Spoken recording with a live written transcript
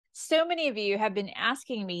So many of you have been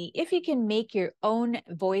asking me if you can make your own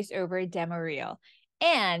voiceover demo reel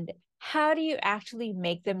and how do you actually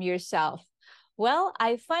make them yourself? Well,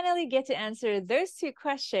 I finally get to answer those two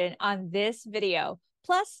questions on this video,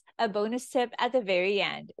 plus a bonus tip at the very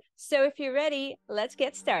end. So if you're ready, let's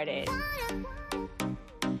get started.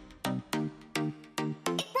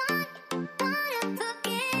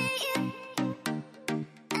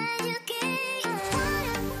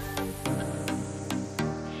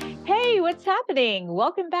 Hey, what's happening?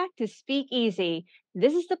 Welcome back to Speak Easy.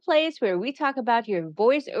 This is the place where we talk about your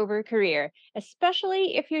voiceover career,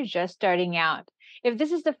 especially if you're just starting out. If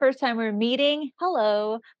this is the first time we're meeting,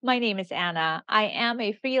 hello, my name is Anna. I am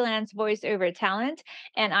a freelance voiceover talent,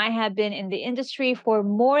 and I have been in the industry for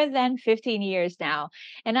more than 15 years now.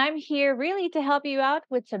 And I'm here really to help you out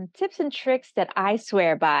with some tips and tricks that I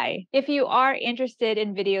swear by. If you are interested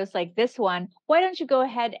in videos like this one, why don't you go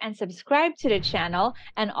ahead and subscribe to the channel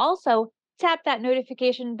and also tap that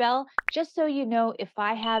notification bell just so you know if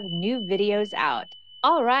I have new videos out.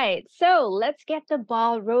 All right, so let's get the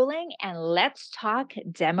ball rolling and let's talk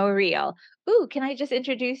demo reel. Ooh, can I just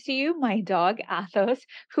introduce to you my dog Athos,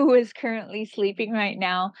 who is currently sleeping right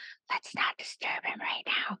now? Let's not disturb him right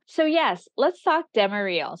now. So yes, let's talk demo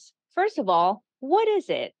reels. First of all, what is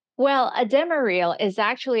it? Well, a demo reel is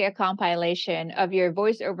actually a compilation of your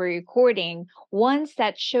voiceover recording, ones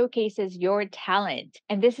that showcases your talent.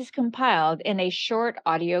 And this is compiled in a short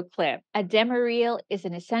audio clip. A demo reel is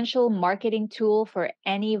an essential marketing tool for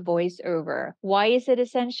any voiceover. Why is it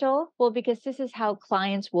essential? Well, because this is how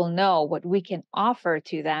clients will know what we can offer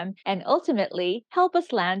to them and ultimately help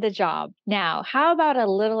us land the job. Now, how about a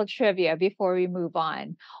little trivia before we move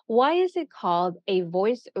on? Why is it called a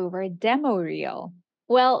voiceover demo reel?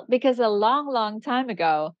 Well, because a long, long time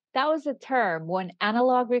ago, that was a term when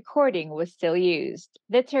analog recording was still used.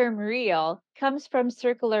 The term reel comes from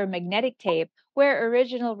circular magnetic tape where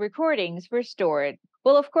original recordings were stored.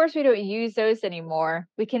 Well, of course, we don't use those anymore.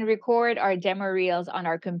 We can record our demo reels on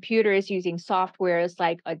our computers using softwares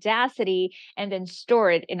like Audacity and then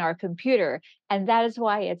store it in our computer. And that is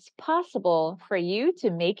why it's possible for you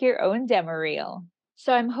to make your own demo reel.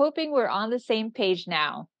 So I'm hoping we're on the same page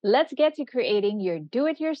now. Let's get to creating your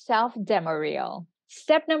do-it-yourself demo reel.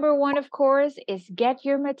 Step number one, of course, is get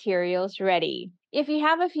your materials ready. If you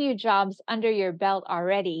have a few jobs under your belt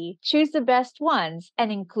already, choose the best ones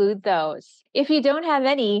and include those. If you don't have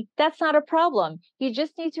any, that's not a problem. You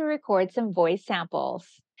just need to record some voice samples.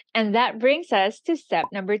 And that brings us to step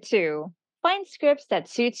number two. Find scripts that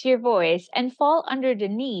suits your voice and fall under the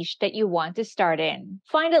niche that you want to start in.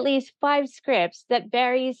 Find at least 5 scripts that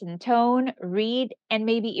varies in tone, read, and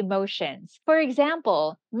maybe emotions. For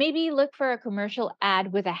example, maybe look for a commercial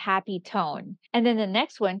ad with a happy tone, and then the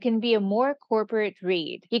next one can be a more corporate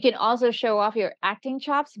read. You can also show off your acting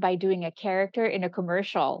chops by doing a character in a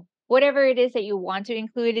commercial. Whatever it is that you want to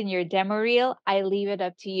include in your demo reel, I leave it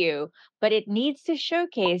up to you, but it needs to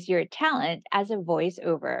showcase your talent as a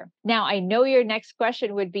voiceover. Now, I know your next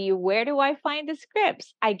question would be, where do I find the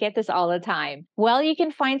scripts? I get this all the time. Well, you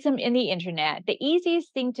can find some in the internet. The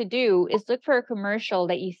easiest thing to do is look for a commercial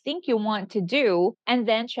that you think you want to do and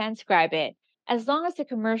then transcribe it. As long as the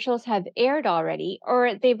commercials have aired already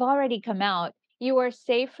or they've already come out, you are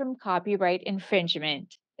safe from copyright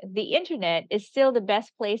infringement. The internet is still the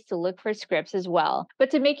best place to look for scripts as well. But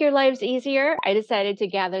to make your lives easier, I decided to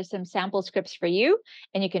gather some sample scripts for you,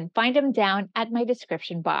 and you can find them down at my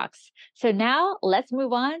description box. So now let's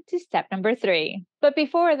move on to step number 3. But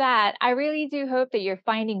before that, I really do hope that you're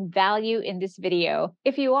finding value in this video.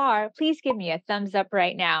 If you are, please give me a thumbs up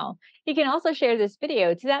right now. You can also share this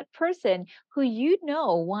video to that person who you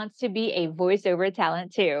know wants to be a voiceover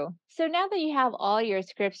talent too. So now that you have all your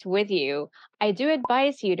scripts with you, I do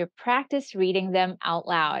advise you to practice reading them out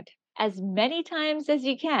loud as many times as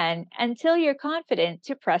you can until you're confident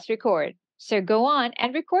to press record. So go on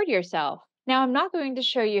and record yourself. Now, I'm not going to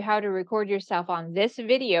show you how to record yourself on this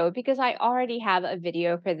video because I already have a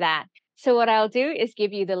video for that. So what I'll do is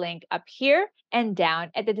give you the link up here and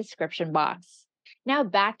down at the description box. Now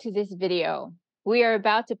back to this video. We are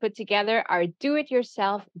about to put together our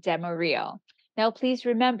do-it-yourself demo reel. Now, please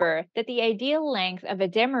remember that the ideal length of a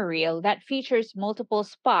demo reel that features multiple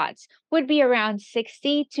spots would be around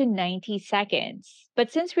 60 to 90 seconds.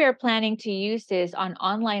 But since we are planning to use this on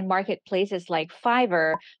online marketplaces like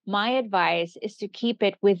Fiverr, my advice is to keep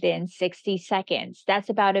it within 60 seconds. That's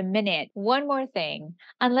about a minute. One more thing,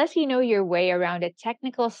 unless you know your way around the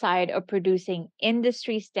technical side of producing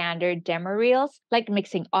industry standard demo reels, like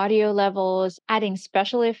mixing audio levels, adding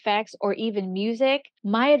special effects, or even music,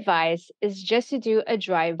 my advice is just to do a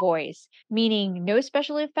dry voice, meaning no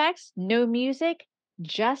special effects, no music,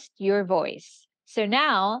 just your voice. So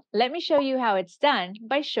now, let me show you how it's done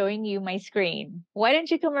by showing you my screen. Why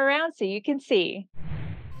don't you come around so you can see?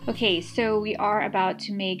 Okay, so we are about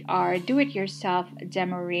to make our do-it-yourself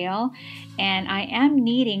demo reel, and I am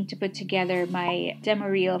needing to put together my demo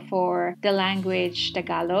reel for the language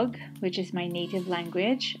Tagalog, which is my native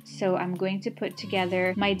language. So I'm going to put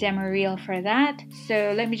together my demo reel for that.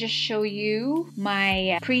 So let me just show you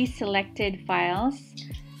my pre-selected files.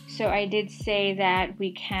 So I did say that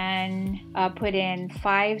we can put in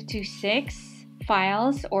 5 to 6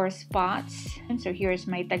 files or spots. And so here's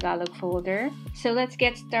my Tagalog folder. So let's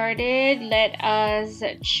get started. Let us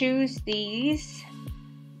choose these.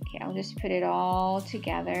 Okay, I'll just put it all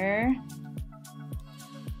together.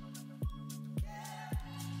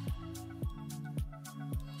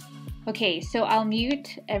 Okay, so I'll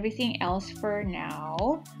mute everything else for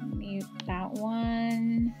now. Mute that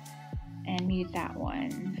one. And mute that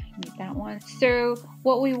one. Mute that one. So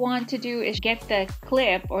what we want to do is get the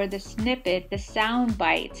clip or the snippet, the sound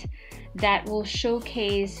bite that will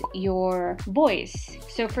showcase your voice.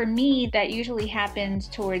 So for me, that usually happens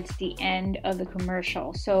towards the end of the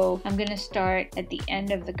commercial. So I'm gonna start at the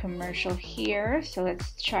end of the commercial here. So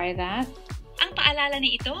let's try that. Ang paalala na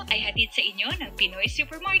ito ay hatid sa inyo ng Pinoy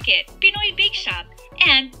Supermarket, Pinoy Bake Shop,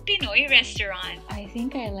 and Pinoy Restaurant. I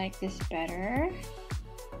think I like this better.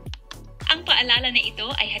 Ang paalala na ito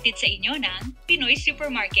ay hatid sa inyo ng Pinoy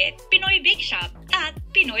Supermarket, Pinoy Bake Shop, at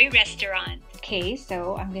Pinoy Restaurant. Okay,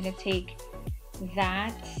 so I'm gonna take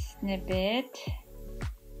that snippet.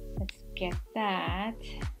 Let's get that.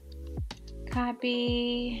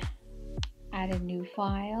 Copy. Add a new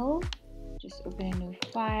file. Just open a new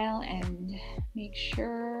file and make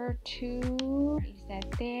sure to place that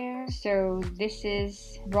there. So this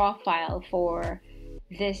is raw file for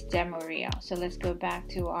this demo reel. So let's go back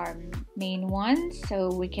to our main one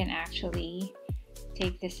so we can actually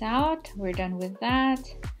take this out. We're done with that.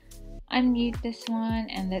 Unmute this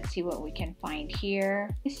one and let's see what we can find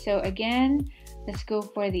here. So again, let's go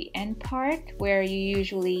for the end part where you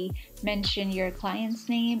usually mention your client's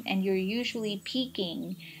name and you're usually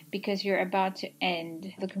peaking because you're about to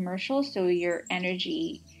end the commercial, so your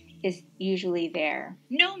energy is usually there.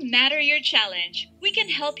 No matter your challenge, we can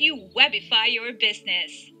help you webify your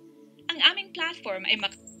business. Ang aming platform ay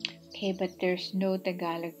Okay, but there's no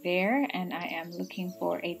Tagalog there and I am looking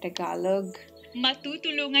for a Tagalog.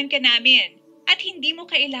 Matutulungan ka namin at hindi mo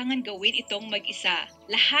kailangan gawin itong mag-isa.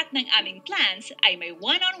 Lahat ng aming plans ay may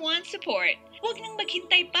one-on-one support. Huwag nang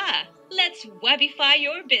maghintay pa. Let's webify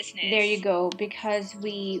your business. There you go. Because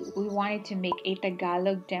we wanted to make a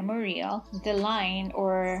Tagalog demo reel, the line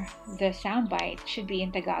or the soundbite should be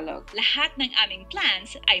in Tagalog. Lahat ng aming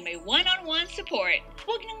plans ay may one-on-one support.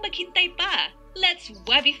 Huwag nang maghintay pa. Let's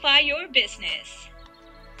webify your business.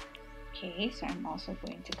 Okay, so I'm also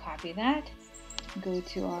going to copy that. Go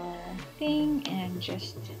to our thing and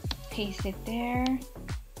just paste it there.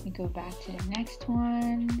 We go back to the next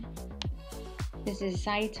one. This is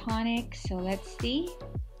Zytonic, so let's see.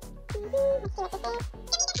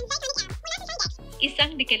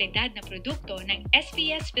 Isang dekalidad na produkto ng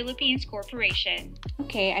SPS Philippines Corporation.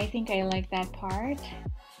 Okay, I think I like that part.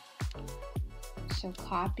 So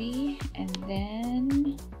copy and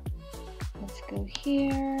then let's go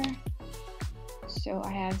here. So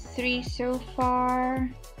I have 3 so far.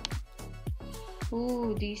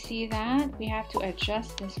 Ooh, do you see that? We have to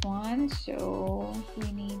adjust this one, so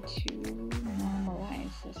we need to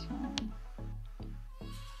normalize this one.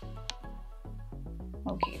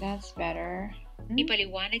 Okay, that's better.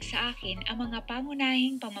 Ipaliwanag sa akin ang mga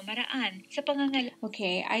pangunahing pamamaraan sa pangangalan.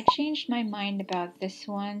 Okay, I changed my mind about this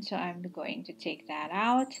one, so I'm going to take that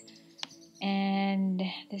out. And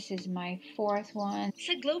this is my 4th one.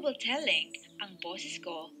 Sa Global Telling, ang boses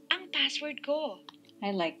ko, ang password ko. I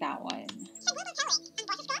like that one.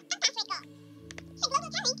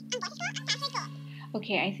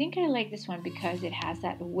 Okay, I think I like this one because it has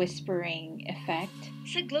that whispering effect.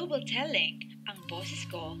 Sa Global Telling, ang boses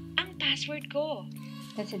ko, ang password ko.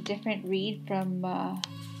 That's a different read from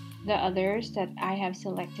the others that I have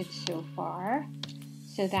selected so far.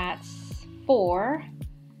 So that's 4.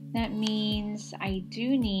 That means I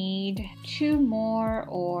do need 2 more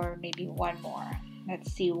or maybe 1 more.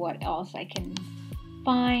 Let's see what else I can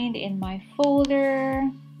find in my folder.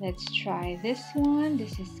 Let's try this one.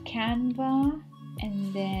 This is Canva.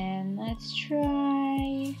 And then let's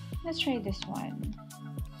try this one.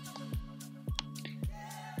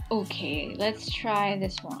 Okay, let's try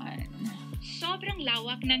this one. Sobrang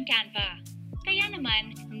lawak ng Canva. Kaya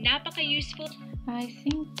naman, napaka-useful. I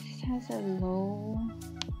think this has a low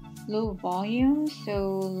volume,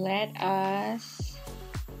 so let us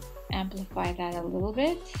amplify that a little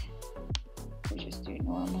bit. So just do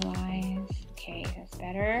normalize. Okay, that's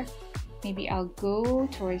better. Maybe I'll go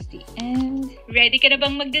towards the end. Ready ka na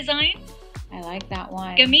bang mag-design? I like that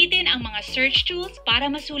one. Gamitin ang mga search tools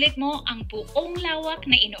para masulit mo ang buong lawak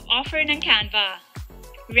na ino-offer ng Canva.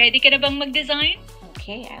 Ready ka na bang mag-design?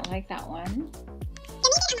 Okay, I like that one.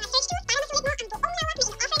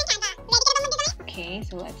 Okay,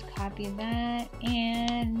 so let's copy that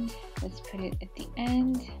and let's put it at the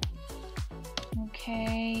end.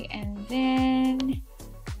 Okay, and then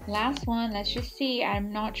last one, let's just see.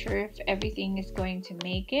 I'm not sure if everything is going to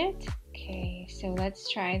make it. Okay, so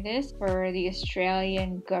let's try this for the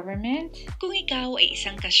Australian government. Kung ikaw ay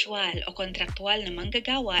isang casual o kontraktual na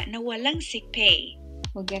manggagawa na walang sick pay,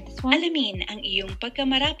 we'll get this one. Alamin ang iyong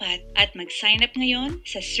pagkamarapat at mag-sign up ngayon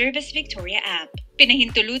sa Service Victoria app.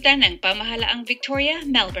 Pinahintulutan ng Pamahalaang Victoria,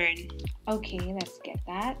 Melbourne. Okay, let's get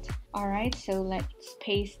that. Alright, so let's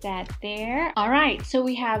paste that there. Alright, so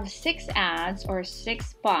we have 6 ads or 6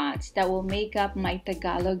 spots that will make up my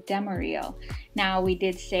Tagalog demo reel. Now, we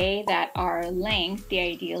did say that our length, the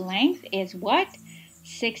ideal length, is what?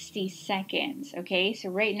 60 seconds. Okay,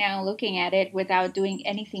 so right now, looking at it without doing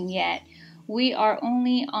anything yet, we are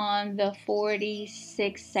only on the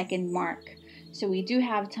 46-second mark. So we do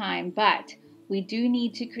have time, but we do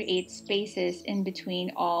need to create spaces in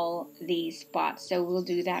between all these spots. So we'll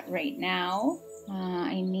do that right now.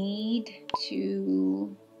 I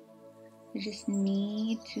just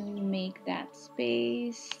need to make that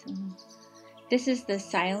space. This is the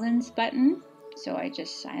silence button. So I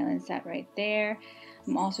just silence that right there.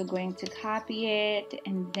 I'm also going to copy it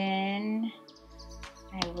and then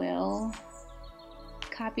I will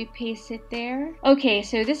copy paste it there. Okay,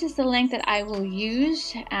 so this is the length that I will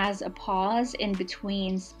use as a pause in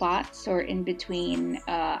between spots or in between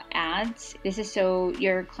ads. This is so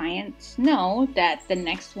your clients know that the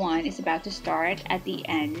next one is about to start at the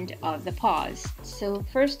end of the pause. So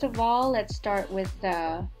first of all, let's start with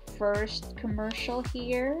the first commercial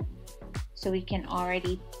here. So we can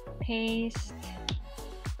already paste.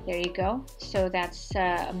 There you go. So that's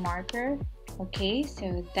a marker. Okay,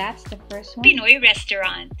 so that's the first one. Pinoy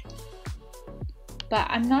restaurant. But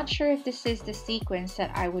I'm not sure if this is the sequence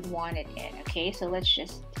that I would want it in. Okay, so let's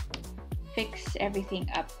just fix everything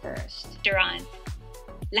up first. Restaurant.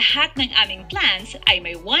 Lahat ng aming plans ay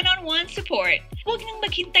may one-on-one support. Huwag nang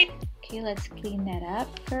maghintay. Okay, let's clean that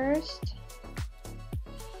up first.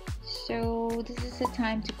 So this is the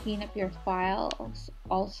time to clean up your files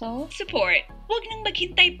also. Support. Huwag nang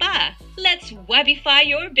maghintay pa. Let's webify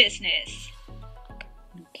your business.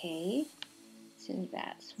 Okay, so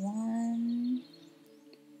that's one.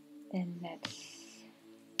 Then that's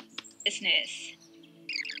business.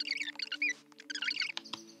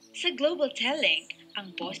 Sa Global Telling,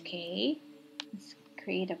 ang boss. Okay, let's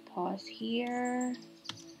create a pause here.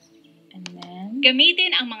 And then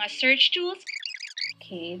gamitin ang mga search tools.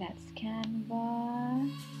 Okay, that's Canva.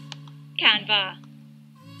 Canva.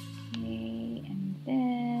 Okay, and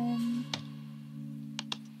then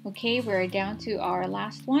okay, we're down to our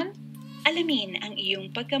last one. Alamin ang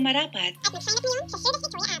iyong pagkamarapat at mag-sign up ngayon sa Service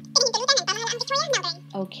Victoria app. Pinahintulutan ng Pamahalaang Victoria, Melbourne.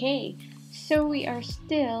 Okay, so we are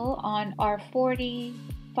still on our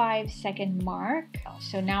 45-second mark.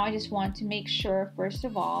 So now I just want to make sure, first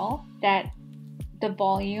of all, that the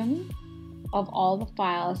volume of all the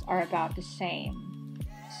files are about the same.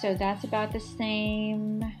 So that's about the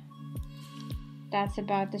same. That's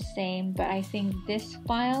about the same, but I think this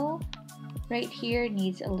file right here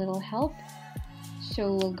needs a little help.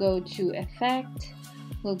 So we'll go to Effect,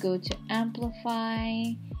 we'll go to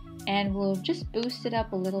Amplify, and we'll just boost it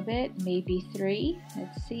up a little bit, maybe 3.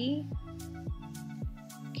 Let's see.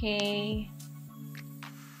 Okay.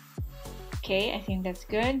 Okay, I think that's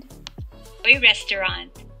good. Pinoy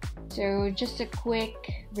restaurant. So just a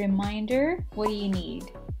quick reminder, what do you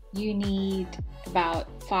need? You need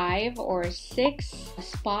about 5 or 6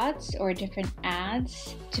 spots or different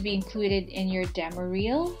ads to be included in your demo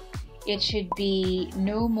reel. It should be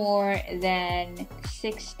no more than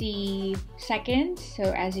 60 seconds. So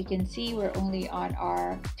as you can see, we're only on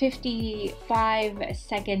our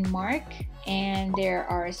 55-second mark, and there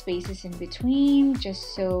are spaces in between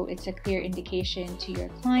just so it's a clear indication to your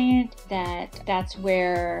client that that's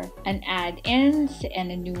where an ad ends and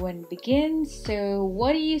a new one begins. So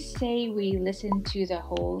what do you say we listen to the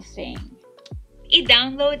whole thing?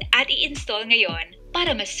 I-download at i-install ngayon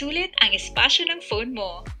para masulit ang espasyo ng phone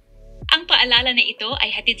mo. Ang paalala na ito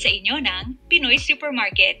ay hatid sa inyo ng Pinoy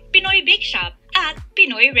Supermarket, Pinoy Bake Shop, at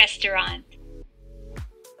Pinoy Restaurant.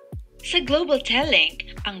 Sa Global Telling,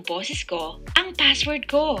 ang boses ko, ang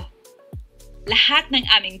password ko. Lahat ng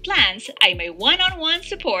aming plans ay may one-on-one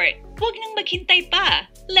support. Huwag nang maghintay pa.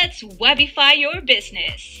 Let's webify your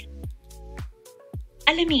business.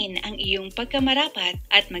 Alamin ang iyong pagkamarapat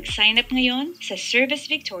at mag-sign up ngayon sa Service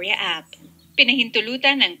Victoria app.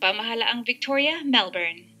 Pinahintulutan ng Pamahalaang Victoria,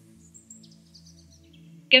 Melbourne.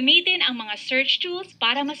 Gamitin ang mga search tools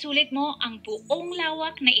para masulit mo ang buong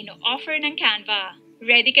lawak na ino-offer ng Canva.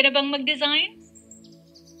 Ready ka na bang mag-design?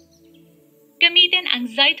 Gamitin ang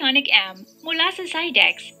Zytonic M mula sa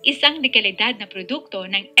Zydex, isang dekalidad na produkto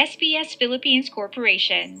ng SPS Philippines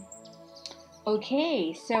Corporation.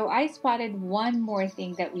 Okay, so I spotted one more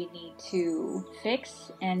thing that we need to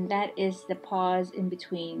fix, and that is the pause in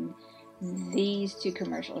between these two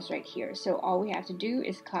commercials right here. So all we have to do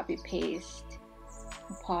is copy paste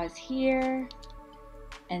a pause here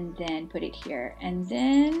and then put it here, and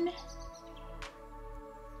then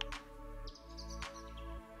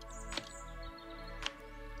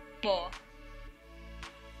mo.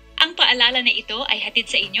 Ang paalala na ito ay hatid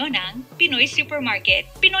sa inyo ng Pinoy Supermarket,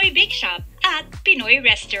 Pinoy Bake Shop, at Pinoy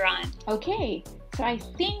Restaurant. Okay, so I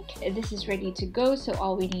think this is ready to go, so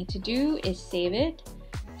all we need to do is save it.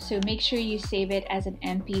 So make sure you save it as an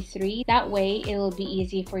MP3. That way it'll be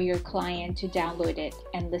easy for your client to download it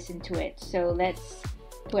and listen to it. So let's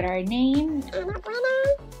put our name.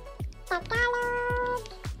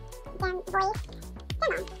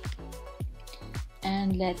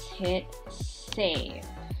 And let's hit save.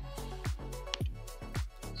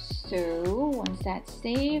 So once that's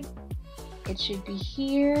saved, it should be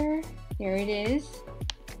here. There it is.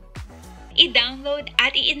 I-download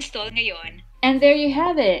at i-install ngayon. And there you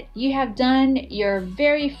have it. You have done your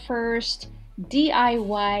very first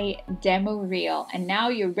DIY demo reel, and now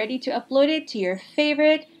you're ready to upload it to your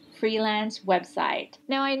favorite freelance website.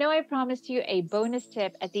 Now, I know I promised you a bonus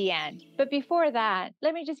tip at the end, but before that,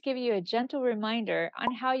 let me just give you a gentle reminder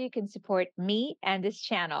on how you can support me and this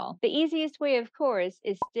channel. The easiest way, of course,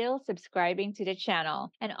 is still subscribing to the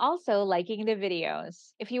channel and also liking the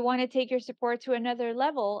videos. If you want to take your support to another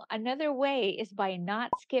level, another way is by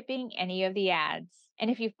not skipping any of the ads. And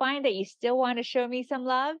if you find that you still want to show me some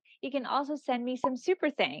love, you can also send me some super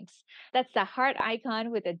thanks. That's the heart icon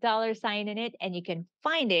with a $sign in it, and you can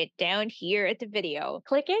find it down here at the video.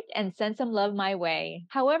 Click it and send some love my way.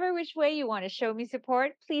 However which way you want to show me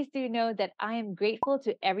support, please do know that I am grateful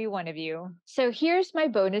to every one of you. So here's my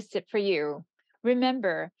bonus tip for you.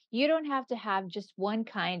 Remember, you don't have to have just one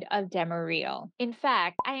kind of demo reel. In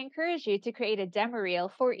fact, I encourage you to create a demo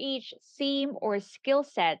reel for each theme or skill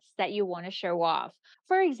sets that you want to show off.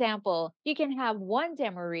 For example, you can have one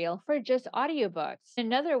demo reel for just audiobooks,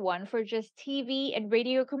 another one for just TV and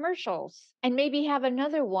radio commercials, and maybe have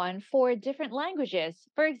another one for different languages.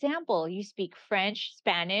 For example, you speak French,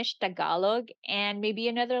 Spanish, Tagalog, and maybe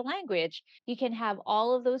another language. You can have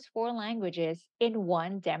all of those 4 languages in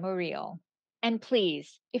one demo reel. And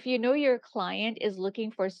please, if you know your client is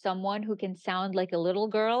looking for someone who can sound like a little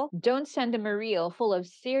girl, don't send them a reel full of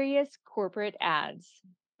serious corporate ads.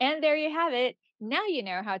 And there you have it. Now you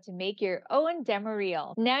know how to make your own demo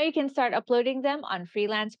reel. Now you can start uploading them on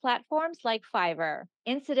freelance platforms like Fiverr.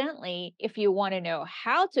 Incidentally, if you want to know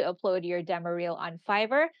how to upload your demo reel on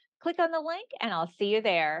Fiverr, click on the link and I'll see you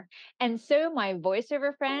there. And so, my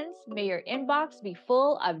voiceover friends, may your inbox be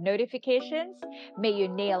full of notifications. May you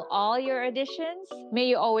nail all your auditions. May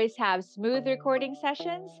you always have smooth recording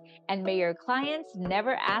sessions. And may your clients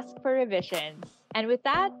never ask for revisions. And with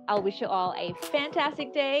that, I'll wish you all a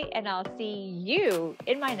fantastic day, and I'll see you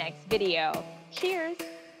in my next video.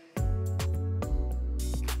 Cheers!